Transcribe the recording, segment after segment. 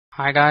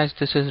Hi guys,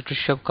 this is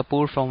Rishabh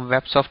Kapoor from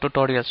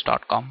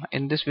websofttutorials.com.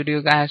 In this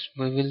video guys,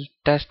 we will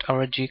test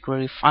our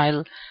jQuery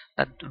file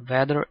that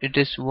whether it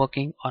is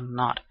working or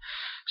not.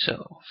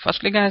 So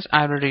firstly guys,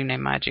 I will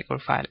rename my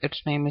jQuery file.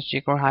 Its name is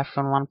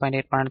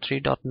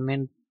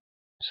jQuery-1.8.3.min.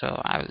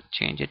 So I will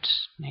change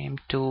its name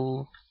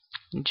to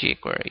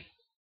jQuery.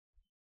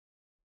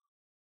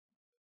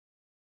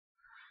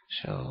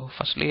 So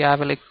firstly I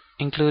will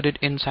include it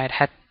inside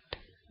head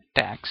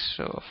tags.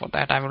 So for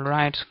that I will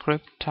write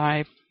script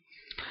type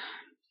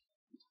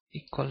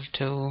equal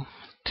to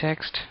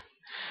text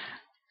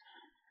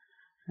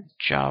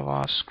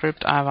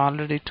JavaScript. I've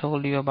already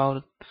told you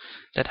about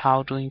that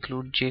how to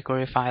include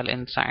jQuery file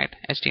inside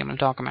HTML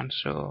document.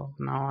 So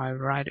now I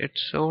write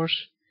its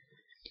source.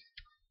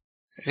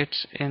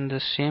 It's in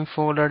the same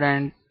folder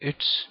and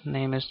its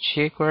name is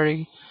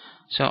jQuery.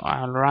 So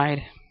I'll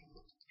write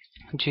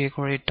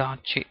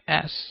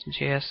jQuery.js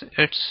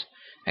its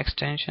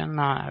extension.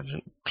 Now I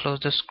will close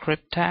the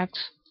script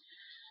tags.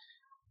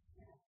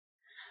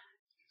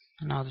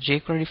 Now the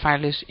jQuery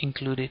file is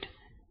included.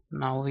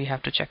 Now we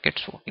have to check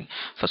it's working.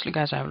 Firstly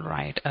guys, I will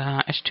write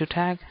h2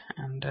 tag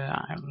and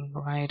I will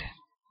write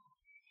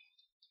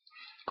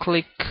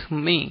click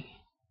me.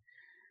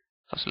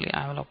 Firstly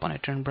I will open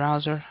it in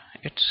browser.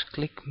 It's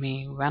click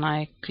me. When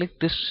I click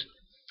this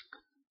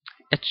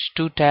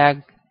h2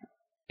 tag,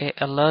 a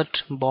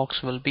alert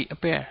box will be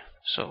appear.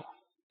 So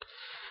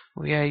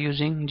we are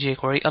using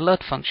jQuery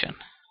alert function.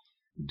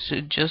 This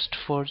is just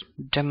for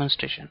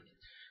demonstration.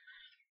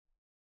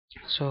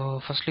 So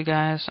firstly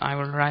guys, I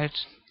will write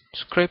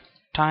script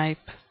type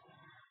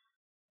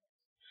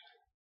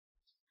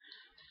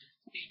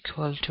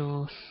equal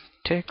to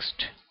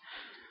text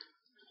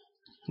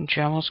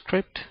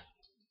JavaScript.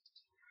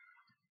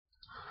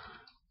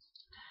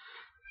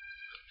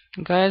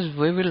 Guys,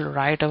 we will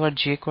write our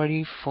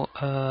jQuery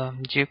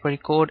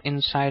code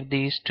inside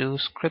these two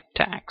script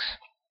tags.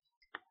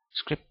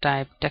 Script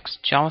type text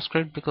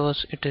JavaScript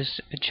because it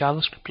is a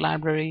JavaScript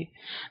library.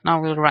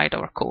 Now we'll write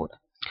our code.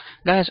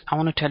 Guys, I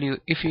want to tell you,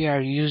 if you are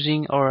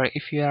using or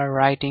if you are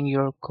writing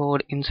your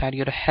code inside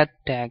your head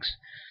tags,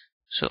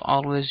 so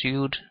always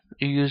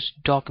use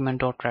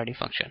document.ready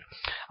function.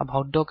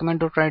 About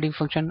document.ready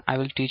function I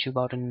will teach you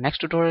about in the next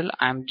tutorial.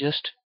 I'm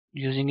just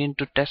using it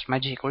to test my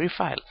jQuery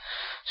file.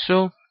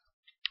 So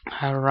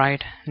I'll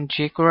write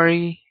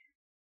jQuery.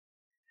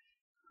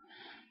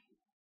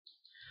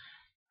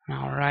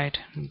 Now write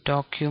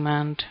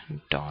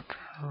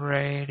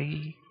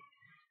document.ready.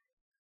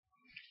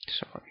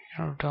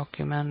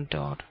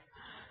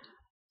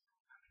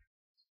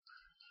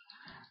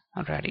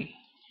 Document.ready.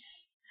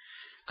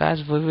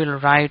 Guys, we will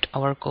write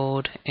our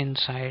code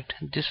inside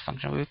this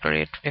function. We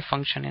create a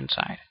function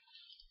inside.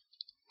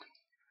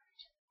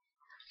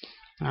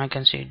 I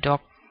can see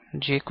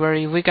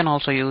jQuery. We can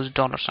also use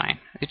 $sign.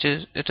 It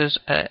is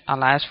a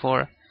alias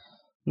for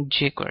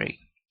jQuery.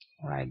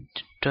 Right,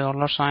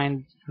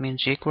 $sign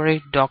means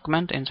jQuery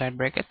document inside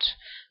brackets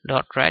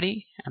dot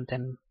ready and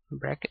then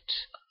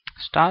brackets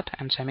start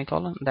and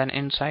semicolon. Then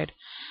inside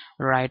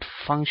write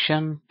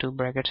function to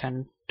brackets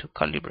and to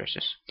curly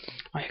braces.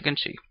 Now you can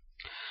see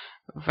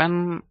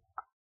when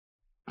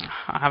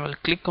I will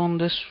click on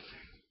this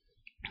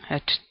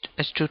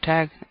h2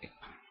 tag,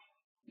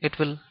 it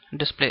will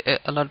display a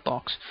alert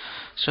box.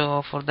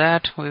 So for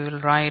that we will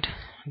write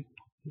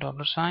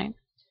 $sign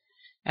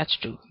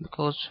h2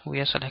 because we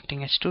are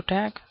selecting h2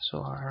 tag.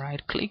 So I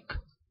right click,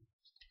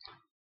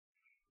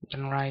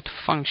 then write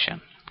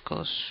function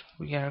because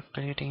we are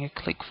creating a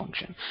click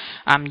function.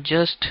 I'm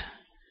just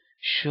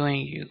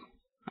showing you.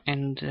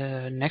 In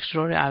the next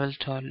tutorial I will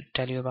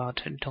tell you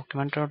about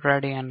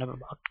document.ready and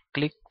about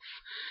click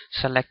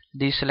select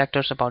these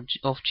selectors of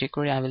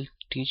jQuery. I will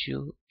teach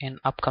you in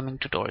upcoming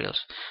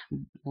tutorials.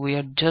 We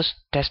are just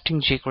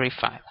testing jQuery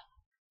file.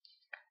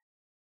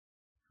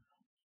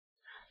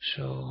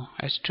 So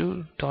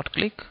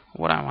h2.click,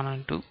 what I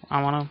want to do,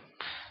 I want to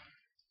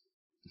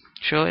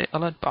show a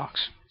alert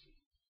box.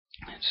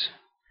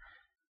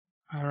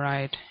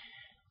 Alright,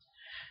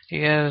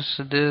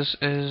 yes, this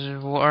is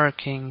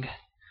working.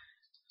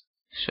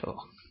 So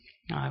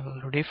I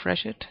will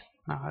refresh it.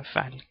 Now if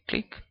I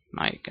click,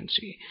 now you can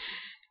see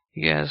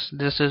yes,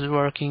 this is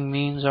working,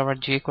 means our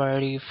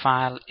jQuery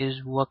file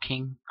is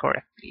working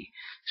correctly.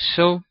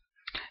 So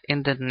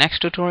in the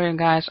next tutorial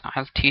guys,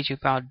 I'll teach you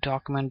about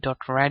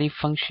document.ready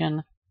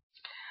function.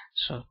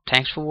 So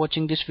thanks for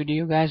watching this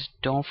video guys.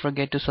 Don't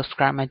forget to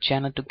subscribe my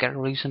channel to get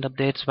recent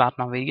updates about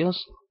my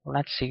videos.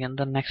 Let's see you in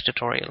the next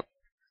tutorial.